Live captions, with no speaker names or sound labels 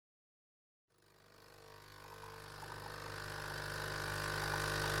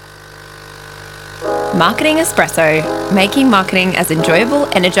Marketing Espresso, making marketing as enjoyable,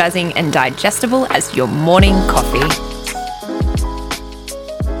 energizing, and digestible as your morning coffee.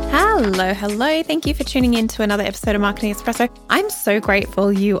 Hello. Thank you for tuning in to another episode of Marketing Espresso. I'm so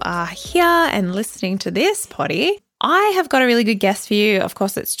grateful you are here and listening to this potty. I have got a really good guest for you. Of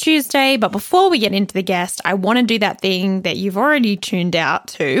course, it's Tuesday, but before we get into the guest, I want to do that thing that you've already tuned out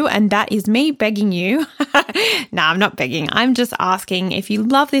to, and that is me begging you. No, I'm not begging. I'm just asking, if you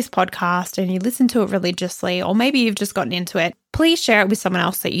love this podcast and you listen to it religiously, or maybe you've just gotten into it, please share it with someone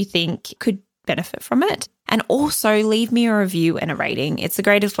else that you think could benefit from it. And also leave me a review and a rating. It's the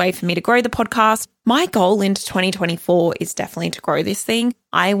greatest way for me to grow the podcast. My goal into 2024 is definitely to grow this thing.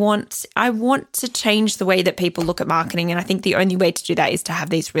 I want to change the way that people look at marketing. And I think the only way to do that is to have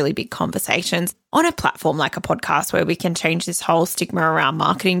these really big conversations on a platform like a podcast where we can change this whole stigma around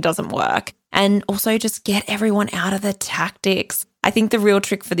marketing doesn't work. And also just get everyone out of the tactics. I think the real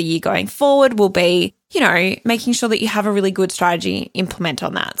trick for the year going forward will be, making sure that you have a really good strategy, implement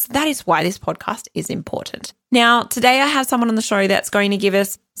on that. So that is why this podcast is important. Now, today I have someone on the show that's going to give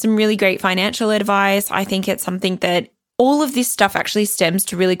us some really great financial advice. I think it's something that all of this stuff actually stems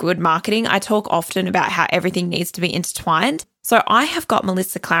to really good marketing. I talk often about how everything needs to be intertwined. So I have got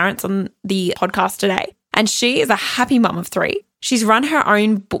Malisa Clarence on the podcast today, and she is a happy mum of 3. She's run her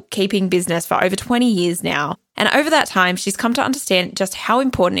own bookkeeping business for over 20 years now. And over that time, she's come to understand just how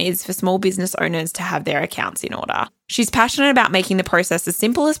important it is for small business owners to have their accounts in order. She's passionate about making the process as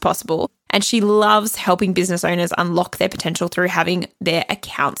simple as possible, and she loves helping business owners unlock their potential through having their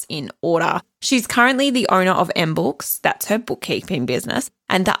accounts in order. She's currently the owner of MBooks, that's her bookkeeping business,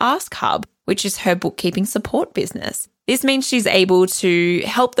 and the Ask Hub, which is her bookkeeping support business. This means she's able to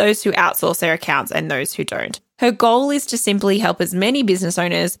help those who outsource their accounts and those who don't. Her goal is to simply help as many business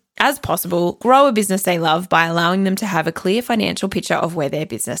owners as possible grow a business they love by allowing them to have a clear financial picture of where their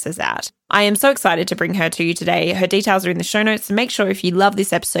business is at. I am so excited to bring her to you today. Her details are in the show notes, so make sure if you love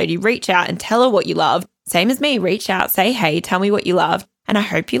this episode, you reach out and tell her what you love. Same as me, reach out, say, hey, tell me what you love, and I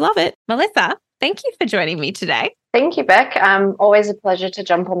hope you love it. Melissa, thank you for joining me today. Thank you, Beck. Always a pleasure to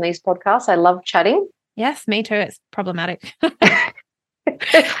jump on these podcasts. I love chatting. Yes, me too. It's problematic.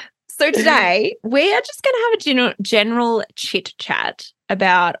 So today, we are just going to have a general chit-chat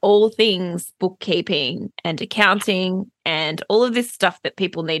about all things bookkeeping and accounting and all of this stuff that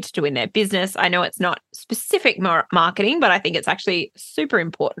people need to do in their business. I know it's not specific marketing, but I think it's actually super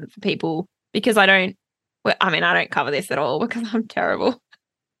important for people because I don't cover this at all because I'm terrible.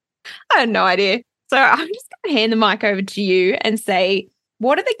 I have no idea. So I'm just going to hand the mic over to you and say,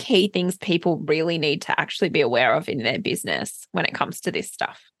 what are the key things people really need to actually be aware of in their business when it comes to this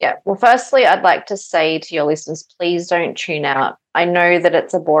stuff? Yeah. Well, firstly, I'd like to say to your listeners, please don't tune out. I know that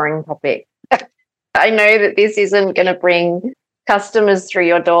it's a boring topic. I know that this isn't going to bring customers through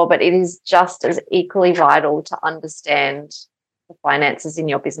your door, but it is just as equally vital to understand the finances in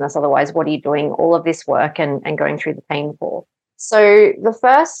your business. Otherwise, what are you doing all of this work and going through the pain for? So the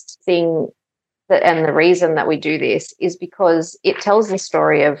first thing and the reason that we do this is because it tells the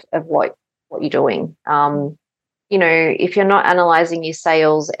story of what you're doing. If you're not analyzing your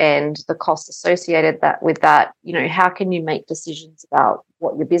sales and the costs associated with that, how can you make decisions about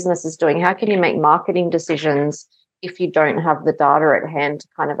what your business is doing? How can you make marketing decisions if you don't have the data at hand to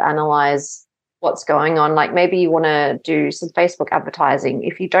kind of analyze what's going on? Like maybe you want to do some Facebook advertising.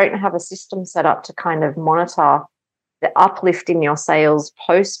 If you don't have a system set up to kind of monitor the uplift in your sales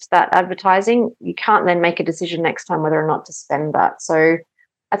post that advertising, you can't then make a decision next time whether or not to spend that. So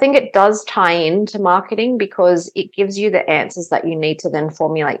I think it does tie into marketing because it gives you the answers that you need to then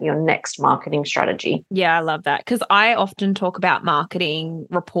formulate your next marketing strategy. Yeah, I love that because I often talk about marketing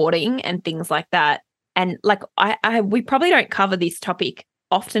reporting and things like that. And like we probably don't cover this topic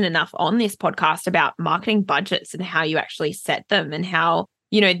often enough on this podcast about marketing budgets and how you actually set them and how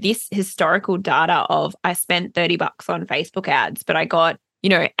this historical data of I spent $30 on Facebook ads, but I got,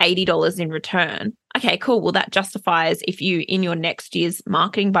 $80 in return. Okay, cool. Well, that justifies if you in your next year's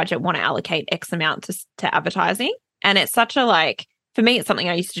marketing budget want to allocate X amount to advertising. And it's such a for me, it's something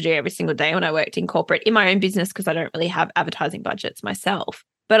I used to do every single day when I worked in corporate in my own business because I don't really have advertising budgets myself.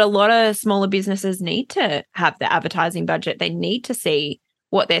 But a lot of smaller businesses need to have the advertising budget. They need to see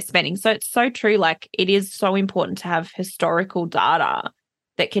what they're spending. So it's so true. It is so important to have historical data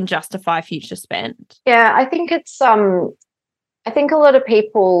that can justify future spend. Yeah, I think it's I think a lot of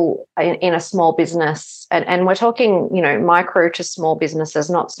people in a small business, and we're talking, micro to small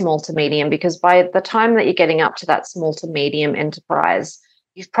businesses, not small to medium, because by the time that you're getting up to that small to medium enterprise,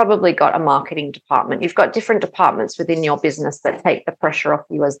 you've probably got a marketing department. You've got different departments within your business that take the pressure off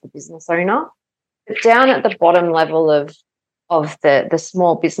you as the business owner. But down at the bottom level of of the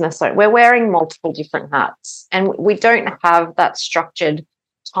small business owner. We're wearing multiple different hats, and we don't have that structured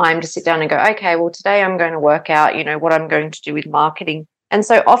time to sit down and go, okay, well, today I'm going to work out, what I'm going to do with marketing. And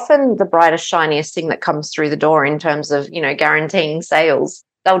so often the brightest, shiniest thing that comes through the door in terms of, guaranteeing sales,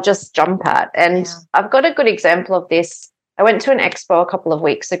 they'll just jump at. And I've got a good example of this. I went to an expo a couple of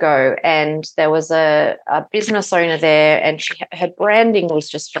weeks ago, and there was a business owner there, and her branding was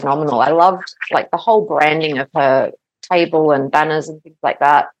just phenomenal. I loved like the whole branding of her table and banners and things like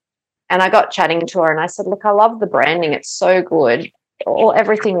that. And I got chatting to her, and I said, look, I love the branding. It's so good.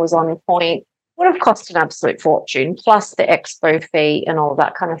 Everything was on point. Would have cost an absolute fortune, plus the expo fee and all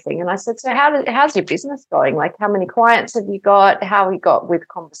that kind of thing. And I said, so how's your business going? Like, how many clients have you got? How have you got with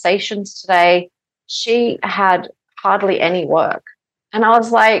conversations today? She had hardly any work. And I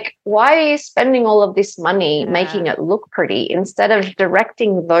was like, why are you spending all of this money making it look pretty instead of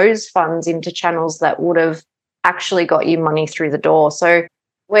directing those funds into channels that would have actually got you money through the door? So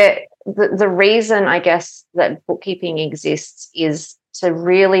the reason, I guess, that bookkeeping exists is to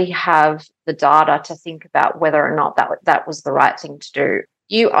really have the data to think about whether or not that was the right thing to do.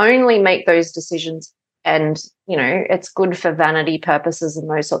 You only make those decisions, and, it's good for vanity purposes and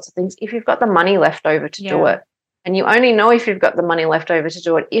those sorts of things if you've got the money left over to do it. And you only know if you've got the money left over to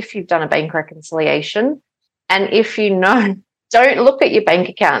do it if you've done a bank reconciliation. And if don't look at your bank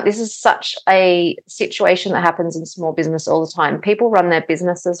account. This is such a situation that happens in small business all the time. People run their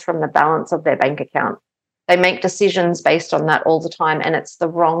businesses from the balance of their bank account. They make decisions based on that all the time, and it's the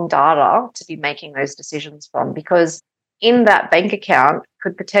wrong data to be making those decisions from, because in that bank account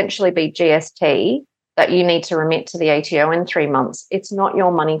could potentially be GST that you need to remit to the ATO in 3 months. It's not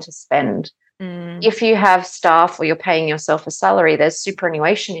your money to spend. If you have staff or you're paying yourself a salary, there's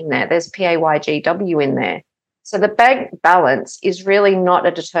superannuation in there. There's PAYGW in there. So the bank balance is really not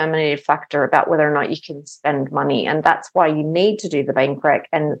a determinative factor about whether or not you can spend money. And that's why you need to do the bank rec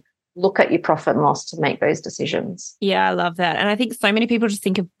and look at your profit and loss to make those decisions. Yeah, I love that. And I think so many people just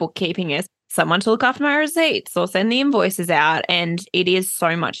think of bookkeeping as someone to look after my receipts or send the invoices out. And it is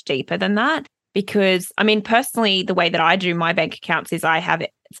so much deeper than that. Because, I mean, personally, the way that I do my bank accounts is I have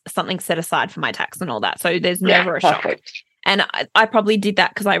something set aside for my tax and all that. So there's never a shock. And I probably did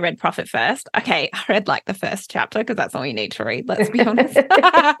that because I read Profit First. Okay, I read like the first chapter because that's all you need to read, let's be honest.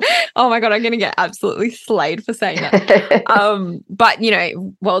 Oh my God, I'm going to get absolutely slayed for saying that. But,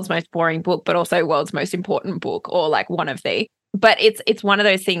 world's most boring book, but also world's most important book, or like one of the. But it's one of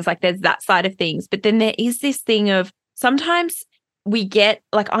those things, like there's that side of things. But then there is this thing of sometimes we get,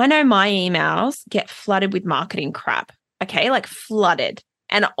 like, I know my emails get flooded with marketing crap, okay, like flooded.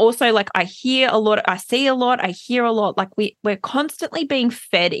 And also, like, I hear a lot, I see a lot, I hear a lot. Like, we're constantly being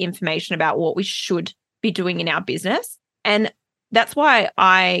fed information about what we should be doing in our business. And that's why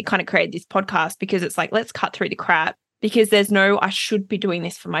I kind of created this podcast, because it's like, let's cut through the crap, because there's no, I should be doing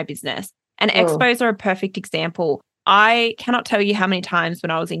this for my business. And expos are a perfect example. I cannot tell you how many times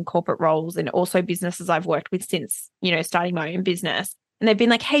when I was in corporate roles and also businesses I've worked with since, starting my own business, and they've been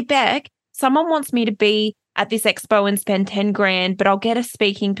like, hey, Beck, someone wants me to be at this expo and spend 10 grand, but I'll get a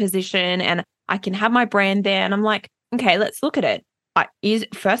speaking position and I can have my brand there. And I'm like, okay, let's look at it.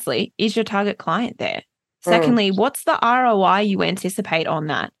 Firstly, is your target client there? Secondly, what's the ROI you anticipate on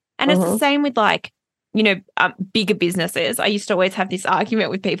that? And it's the same with bigger businesses. I used to always have this argument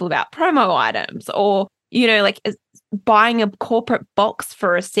with people about promo items, or, like buying a corporate box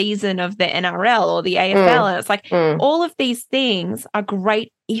for a season of the NRL or the AFL. And it's like all of these things are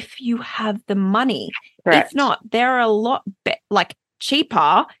great if you have the money. Correct. If not, there are a lot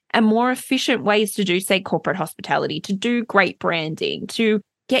cheaper and more efficient ways to do, say, corporate hospitality, to do great branding, to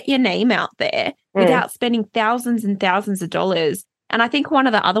get your name out there without spending thousands and thousands of dollars. And I think one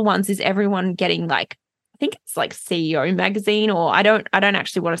of the other ones is everyone getting I think it's like CEO magazine, or I don't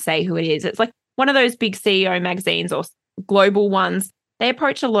actually want to say who it is. It's like one of those big CEO magazines or global ones. They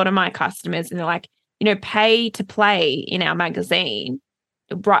approach a lot of my customers and they're like, pay to play in our magazine,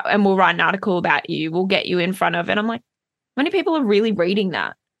 and we'll write an article about you. We'll get you in front of it. I'm like, how many people are really reading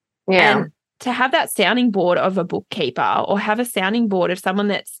that? Yeah. And to have that sounding board of a bookkeeper, or have a sounding board of someone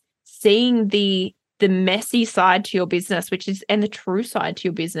that's seeing the messy side to your business, and the true side to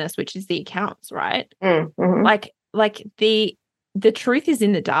your business, which is the accounts, right? Like the truth is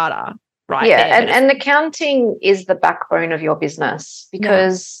in the data, right? Yeah, and accounting is the backbone of your business,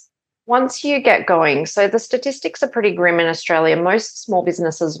 because once you get going, so the statistics are pretty grim in Australia. Most small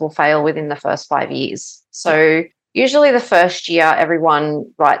businesses will fail within the first 5 years. So usually the first year,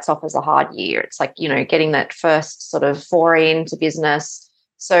 everyone writes off as a hard year. It's like, getting that first sort of foray into business.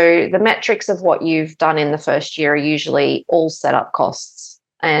 So the metrics of what you've done in the first year are usually all setup costs.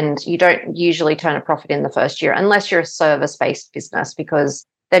 and you don't usually turn a profit in the first year unless you're a service-based business, because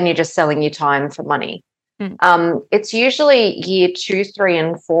then you're just selling your time for money. It's usually year 2, 3,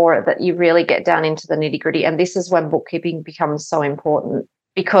 and 4 that you really get down into the nitty-gritty, and this is when bookkeeping becomes so important,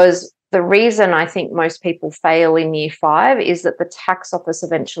 because the reason I think most people fail in year 5 is that the tax office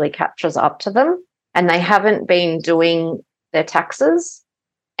eventually catches up to them, and they haven't been doing their taxes,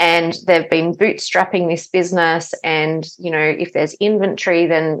 and they've been bootstrapping this business. And, if there's inventory,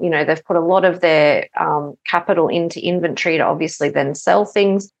 then, they've put a lot of their capital into inventory to obviously then sell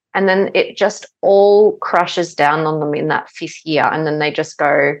things. And then it just all crashes down on them in that 5th year. And then they just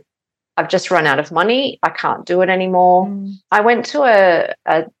go, I've just run out of money. I can't do it anymore. I went to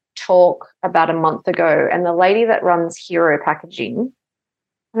a talk about a month ago, and the lady that runs Hero Packaging,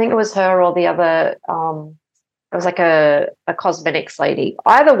 I think it was her or the other, it was like a cosmetics lady.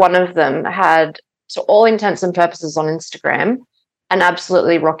 Either one of them had, to all intents and purposes on Instagram, an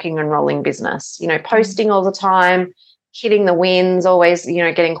absolutely rocking and rolling business, posting all the time, hitting the wins, always,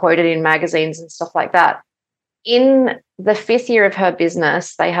 getting quoted in magazines and stuff like that. In the 5th year of her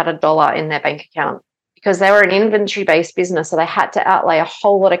business, they had $1 in their bank account, because they were an inventory-based business. So they had to outlay a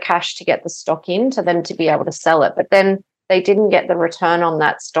whole lot of cash to get the stock in to then to be able to sell it. But then they didn't get the return on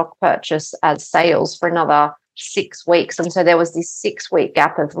that stock purchase as sales for another 6 weeks. And so there was this 6-week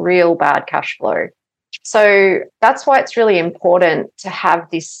gap of real bad cash flow. So that's why it's really important to have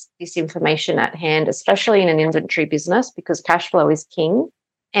this information at hand, especially in an inventory business, because cash flow is king.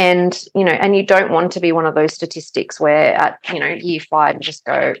 And, and you don't want to be one of those statistics where at, year 5, you just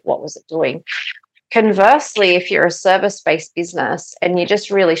go, what was it doing? Conversely, if you're a service-based business and you're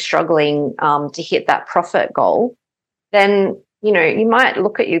just really struggling to hit that profit goal, then you might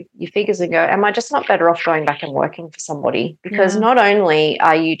look at your figures and go, am I just not better off going back and working for somebody? Because not only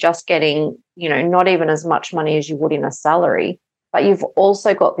are you just getting, not even as much money as you would in a salary, but you've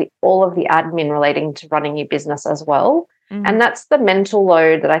also got all of the admin relating to running your business as well. And that's the mental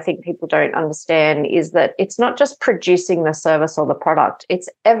load that I think people don't understand, is that it's not just producing the service or the product, it's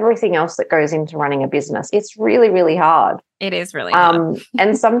everything else that goes into running a business. It's really, really hard. It is really hard.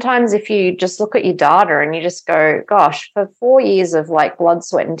 And sometimes if you just look at your data and you just go, gosh, for 4 years of like blood,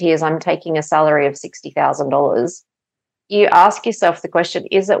 sweat and tears, I'm taking a salary of $60,000. You ask yourself the question,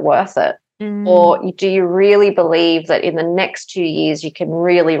 is it worth it? Or do you really believe that in the next 2 years you can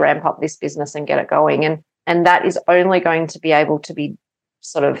really ramp up this business and get it going? And that is only going to be able to be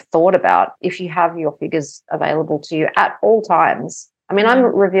sort of thought about if you have your figures available to you at all times. I mean, I'm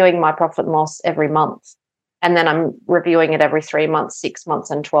reviewing my profit and loss every month, and then I'm reviewing it every 3 months, 6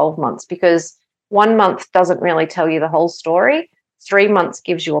 months, and 12 months, because 1 month doesn't really tell you the whole story. 3 months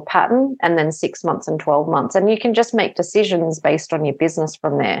gives you a pattern, and then 6 months and 12 months. And you can just make decisions based on your business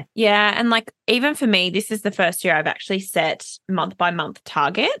from there. Yeah. And like, even for me, this is the first year I've actually set month by month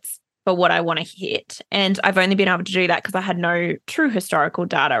targets for what I want to hit. And I've only been able to do that because I had no true historical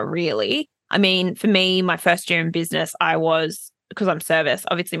data, really. I mean, for me, my first year in business, because I'm service,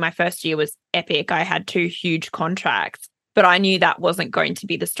 obviously my first year was epic. I had 2 huge contracts, but I knew that wasn't going to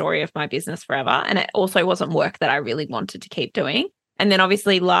be the story of my business forever. And it also wasn't work that I really wanted to keep doing. And then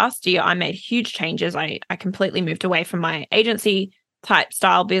obviously last year I made huge changes. I completely moved away from my agency type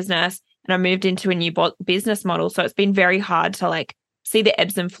style business, and I moved into a new business model. So it's been very hard to like see the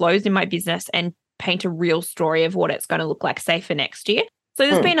ebbs and flows in my business and paint a real story of what it's going to look like, say, for next year. So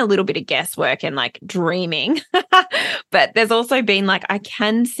there's been a little bit of guesswork and like dreaming, but there's also been like, I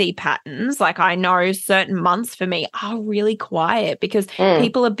can see patterns. Like I know certain months for me are really quiet because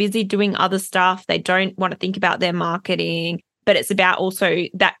people are busy doing other stuff. They don't want to think about their marketing, but it's about also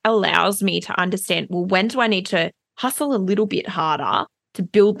that allows me to understand, well, when do I need to hustle a little bit harder to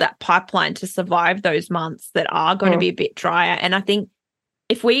build that pipeline to survive those months that are going to be a bit drier? And I think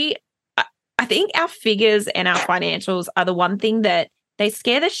I think our figures and our financials are the one thing that they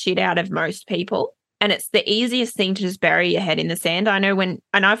scare the shit out of most people. And it's the easiest thing to just bury your head in the sand. I know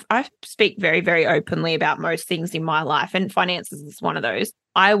I speak very, very openly about most things in my life, and finances is one of those.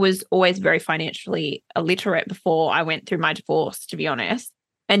 I was always very financially illiterate before I went through my divorce, to be honest.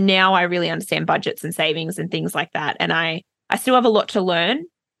 And now I really understand budgets and savings and things like that. And I still have a lot to learn.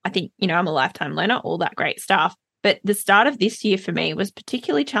 I think, I'm a lifetime learner, all that great stuff. But the start of this year for me was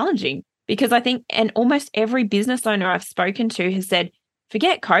particularly challenging because I think, and almost every business owner I've spoken to has said,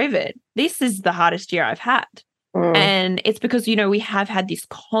 forget COVID, this is the hardest year I've had. And it's because, we have had this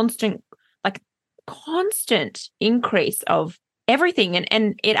constant increase of everything.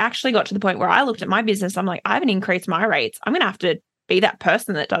 And it actually got to the point where I looked at my business, I'm like, I haven't increased my rates. I'm going to have to be that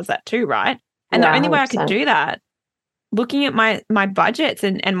person that does that too, right? And the only way I could do that, looking at my budgets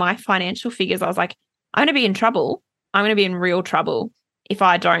and my financial figures, I was like, I'm going to be in trouble. I'm going to be in real trouble if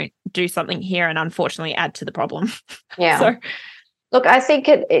I don't do something here and unfortunately add to the problem. Yeah. So, look, I think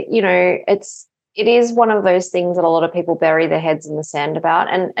it is one of those things that a lot of people bury their heads in the sand about.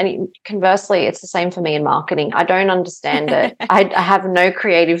 And conversely, it's the same for me in marketing. I don't understand it. I have no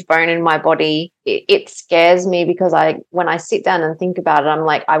creative bone in my body. It scares me because when I sit down and think about it, I'm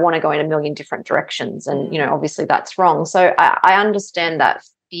like, I want to go in a million different directions. And, obviously that's wrong. So I understand that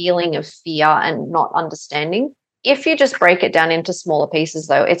feeling of fear and not understanding. If you just break it down into smaller pieces,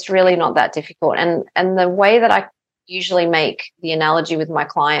 though, it's really not that difficult. And the way that I usually make the analogy with my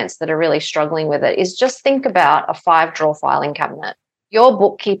clients that are really struggling with it is just think about a 5-drawer filing cabinet. Your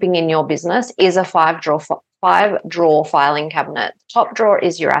bookkeeping in your business is a 5-drawer filing cabinet. The top drawer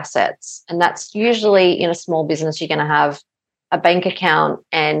is your assets. And that's usually in a small business, you're going to have a bank account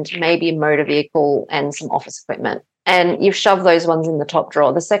and maybe a motor vehicle and some office equipment. And you've shoved those ones in the top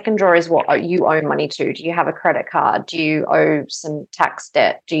drawer. The second drawer is what you owe money to. Do you have a credit card? Do you owe some tax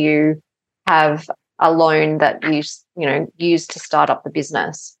debt? Do you have a loan that you use to start up the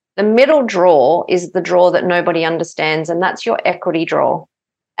business? The middle drawer is the drawer that nobody understands, and that's your equity drawer.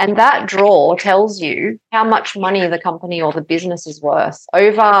 And that drawer tells you how much money the company or the business is worth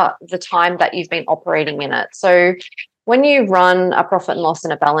over the time that you've been operating in it. So when you run a profit and loss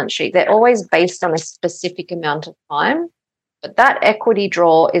and a balance sheet, they're always based on a specific amount of time. But that equity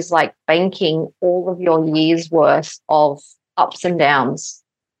drawer is like banking all of your years worth of ups and downs.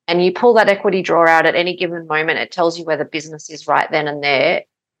 And you pull that equity drawer out at any given moment, it tells you where the business is right then and there,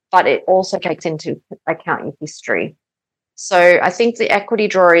 but it also takes into account your history. So I think the equity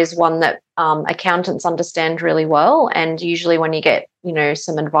drawer is one that accountants understand really well. And usually when you get,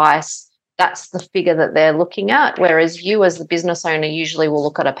 some advice, that's the figure that they're looking at. Whereas you as the business owner usually will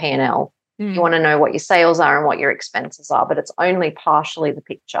look at a P&L. You want to know what your sales are and what your expenses are, but it's only partially the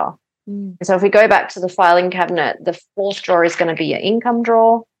picture. So if we go back to the filing cabinet, the 4th drawer is going to be your income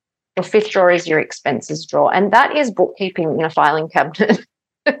drawer. The 5th drawer is your expenses drawer. And that is bookkeeping in a filing cabinet.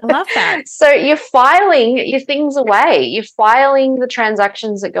 I love that. So you're filing your things away. You're filing the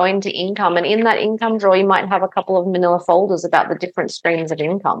transactions that go into income. And in that income drawer, you might have a couple of manila folders about the different streams of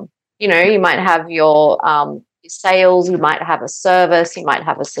income. You might have your sales, you might have a service, you might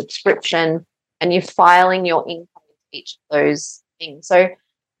have a subscription, and you're filing your income in each of those things. So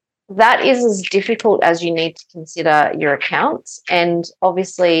that is as difficult as you need to consider your accounts. And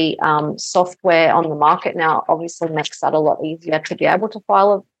obviously, software on the market now obviously makes that a lot easier to be able to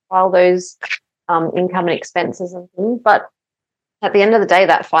file those income and expenses and things. But at the end of the day,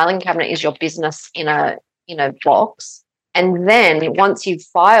 that filing cabinet is your business in a box. And then once you've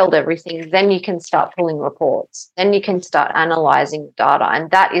filed everything, then you can start pulling reports. Then you can start analyzing the data.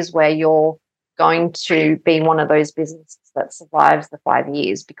 And that is where you're going to be one of those businesses that survives the 5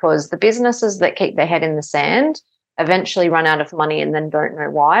 years, because the businesses that keep their head in the sand eventually run out of money and then don't know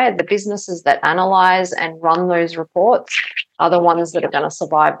why. The businesses that analyze and run those reports are the ones that are going to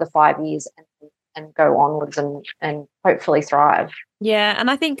survive the 5 years and go onwards and hopefully thrive. Yeah.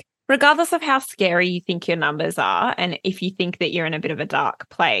 And I think regardless of how scary you think your numbers are, and if you think that you're in a bit of a dark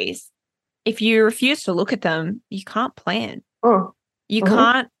place, if you refuse to look at them, you can't plan. You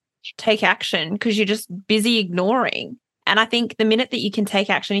can't take action because you're just busy ignoring. And I think the minute that you can take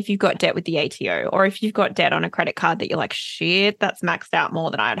action, if you've got debt with the ATO or if you've got debt on a credit card that you're like, shit, that's maxed out more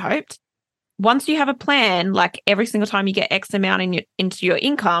than I had hoped. Once you have a plan, like every single time you get X amount into your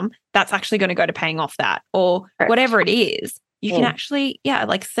income, that's actually going to go to paying off that or whatever it is. You can actually,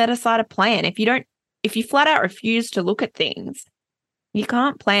 set aside a plan. If you flat out refuse to look at things, you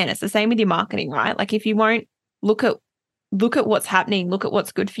can't plan. It's the same with your marketing, right? Like if you won't look at what's happening, look at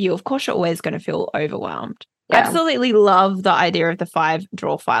what's good for you, of course you're always going to feel overwhelmed. Yeah. Absolutely love the idea of the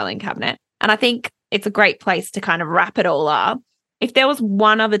 5-drawer filing cabinet. And I think it's a great place to kind of wrap it all up. If there was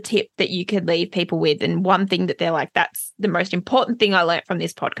one other tip that you could leave people with and one thing that they're like, that's the most important thing I learned from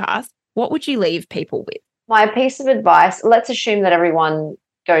this podcast, what would you leave people with? My piece of advice, let's assume that everyone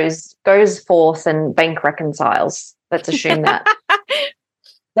goes forth and bank reconciles. Let's assume that.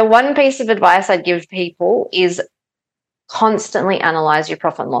 The one piece of advice I'd give people is constantly analyze your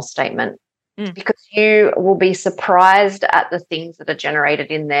profit and loss statement. Because you will be surprised at the things that are generated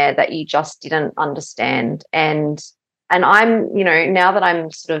in there that you just didn't understand. And I'm, now that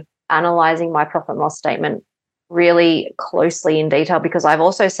I'm sort of analyzing my profit and loss statement really closely in detail, because I've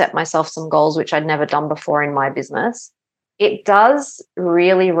also set myself some goals which I'd never done before in my business, it does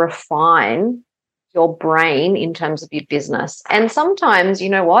really refine your brain in terms of your business. And sometimes, you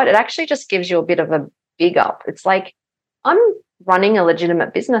know what, it actually just gives you a bit of a big up. It's like, I'm running a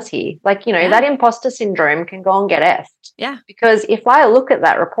legitimate business here. Like, Yeah. that imposter syndrome can go and get effed. Yeah. Because if I look at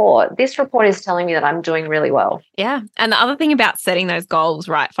that report, this report is telling me that I'm doing really well. Yeah. And the other thing about setting those goals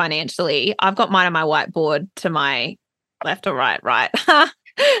right financially, I've got mine on my whiteboard to my left or right.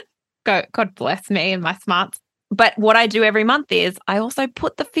 God bless me and my smarts. But what I do every month is I also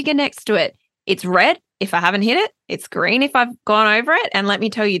put the figure next to it. It's red if I haven't hit it. It's green if I've gone over it. And let me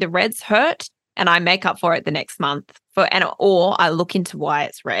tell you, the reds hurt and I make up for it the next month or I look into why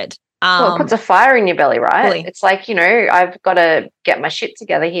it's red. Well, it puts a fire in your belly, right? Really. It's like, I've got to get my shit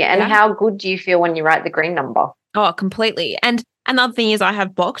together here. And Yeah. how good do you feel when you write the green number? Oh, completely. And another thing is I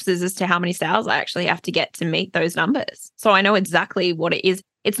have boxes as to how many sales I actually have to get to meet those numbers. So I know exactly what it is.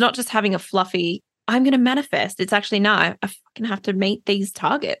 It's not just having a fluffy, I'm going to manifest. It's actually, no, I fucking have to meet these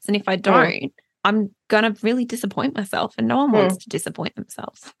targets. And if I don't, I'm going to really disappoint myself, and no one wants to disappoint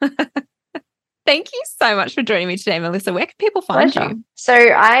themselves. Thank you so much for joining me today, Malisa. Where can people find you? So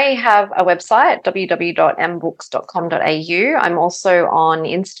I have a website, www.mbooks.com.au. I'm also on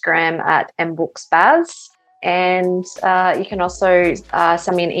Instagram at mbooksbaz. And you can also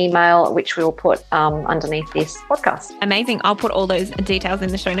send me an email, which we'll put underneath this podcast. Amazing. I'll put all those details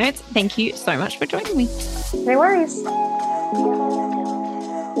in the show notes. Thank you so much for joining me. No worries.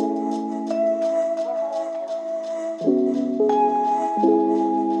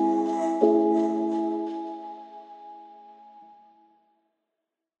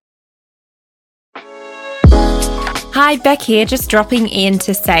 Hi, Beck here, just dropping in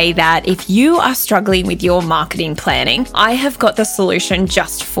to say that if you are struggling with your marketing planning, I have got the solution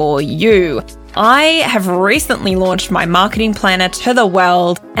just for you. I have recently launched my marketing planner to the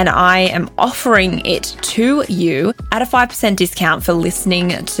world, and I am offering it to you at a 5% discount for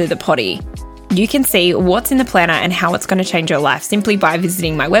listening to the potty. You can see what's in the planner and how it's going to change your life simply by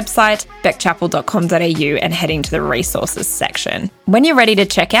visiting my website, beckchappell.com.au, and heading to the resources section. When you're ready to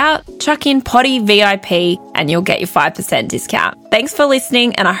check out, chuck in Potty VIP and you'll get your 5% discount. Thanks for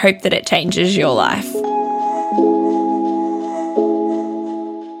listening, and I hope that it changes your life.